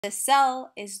The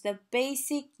cell is the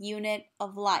basic unit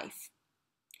of life.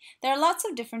 There are lots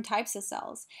of different types of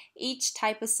cells. Each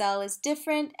type of cell is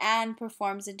different and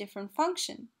performs a different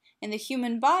function. In the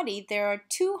human body, there are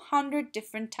 200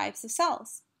 different types of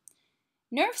cells.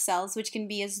 Nerve cells, which can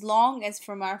be as long as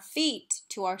from our feet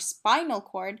to our spinal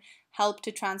cord, help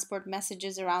to transport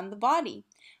messages around the body.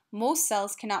 Most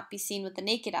cells cannot be seen with the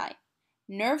naked eye.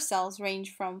 Nerve cells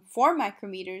range from 4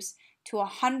 micrometers to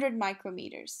 100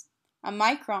 micrometers. A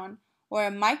micron, or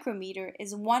a micrometer,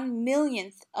 is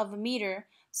 1/1,000,000th of a meter,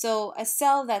 so a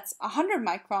cell that's 100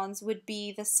 microns would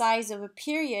be the size of a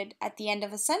period at the end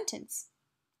of a sentence.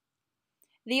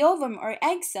 The ovum or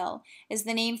egg cell is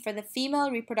the name for the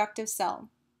female reproductive cell.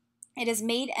 It is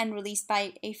made and released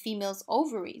by a female's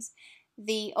ovaries.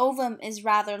 The ovum is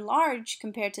rather large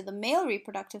compared to the male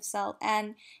reproductive cell,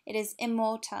 and it is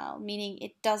immotile, meaning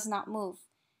it does not move.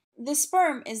 The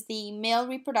sperm is the male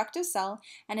reproductive cell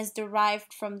and is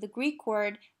derived from the Greek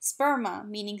word sperma,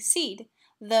 meaning seed.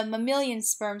 The mammalian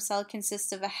sperm cell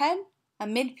consists of a head, a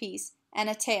midpiece, and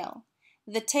a tail.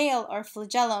 The tail or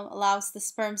flagellum allows the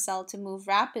sperm cell to move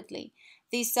rapidly.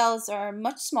 These cells are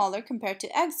much smaller compared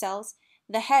to egg cells.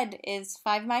 The head is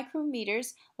 5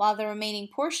 micrometers, while the remaining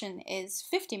portion is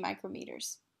 50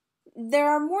 micrometers. There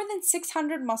are more than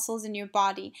 600 muscles in your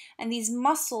body, and these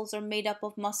muscles are made up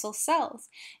of muscle cells.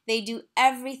 They do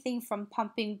everything from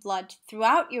pumping blood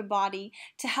throughout your body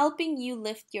to helping you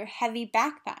lift your heavy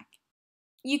backpack.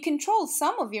 You control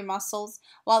some of your muscles,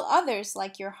 while others,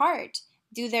 like your heart,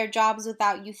 do their jobs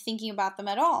without you thinking about them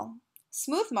at all.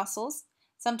 Smooth muscles,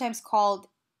 sometimes called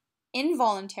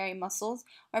involuntary muscles,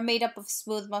 are made up of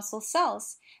smooth muscle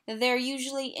cells. They're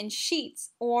usually in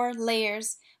sheets or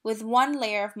layers with one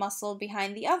layer of muscle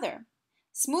behind the other.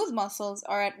 Smooth muscles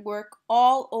are at work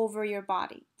all over your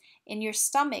body. In your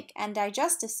stomach and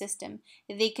digestive system,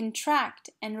 they contract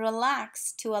and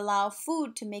relax to allow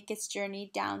food to make its journey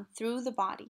down through the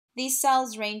body. These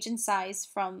cells range in size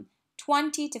from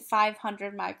 20 to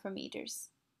 500 micrometers.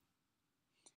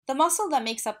 The muscle that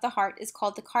makes up the heart is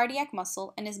called the cardiac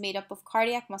muscle and is made up of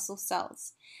cardiac muscle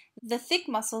cells. The thick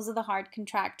muscles of the heart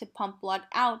contract to pump blood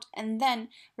out and then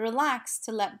relax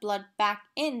to let blood back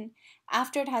in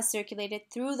after it has circulated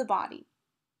through the body.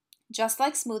 Just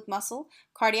like smooth muscle,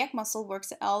 cardiac muscle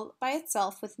works all by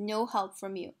itself with no help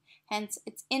from you, hence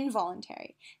it's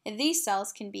involuntary. These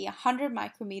cells can be 100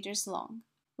 micrometers long.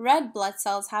 Red blood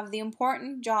cells have the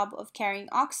important job of carrying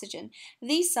oxygen.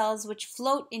 These cells, which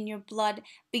float in your blood,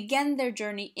 begin their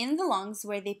journey in the lungs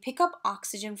where they pick up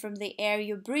oxygen from the air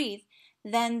you breathe.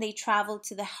 Then they travel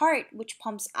to the heart, which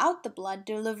pumps out the blood,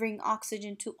 delivering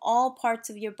oxygen to all parts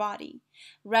of your body.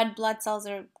 Red blood cells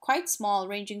are quite small,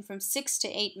 ranging from 6 to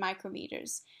 8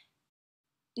 micrometers.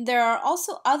 There are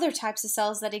also other types of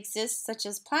cells that exist, such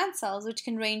as plant cells, which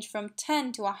can range from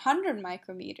 10 to 100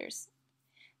 micrometers.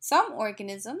 Some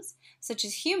organisms, such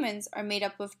as humans, are made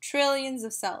up of trillions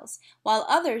of cells, while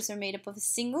others are made up of a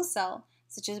single cell,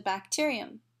 such as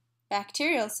bacterium.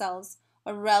 Bacterial cells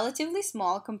are relatively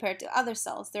small compared to other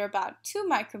cells. They're about 2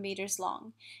 micrometers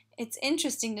long. It's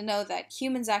interesting to know that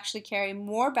humans actually carry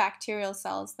more bacterial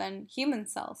cells than human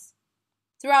cells.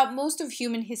 Throughout most of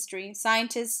human history,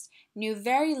 scientists knew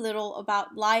very little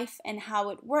about life and how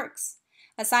it works.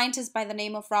 A scientist by the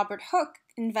name of Robert Hooke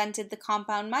invented the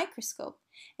compound microscope.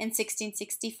 In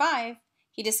 1665,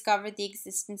 he discovered the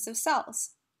existence of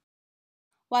cells.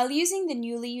 While using the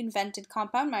newly invented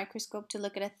compound microscope to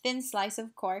look at a thin slice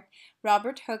of cork,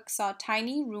 Robert Hooke saw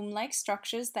tiny room-like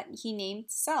structures that he named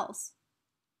cells.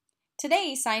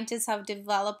 Today, scientists have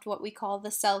developed what we call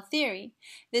the cell theory.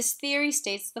 This theory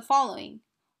states the following: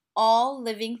 all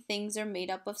living things are made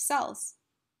up of cells.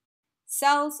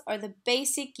 Cells are the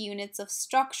basic units of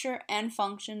structure and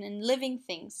function in living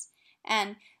things,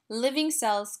 and living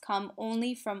cells come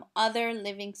only from other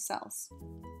living cells.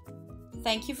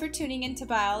 Thank you for tuning in to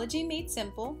Biology Made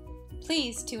Simple.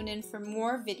 Please tune in for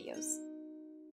more videos.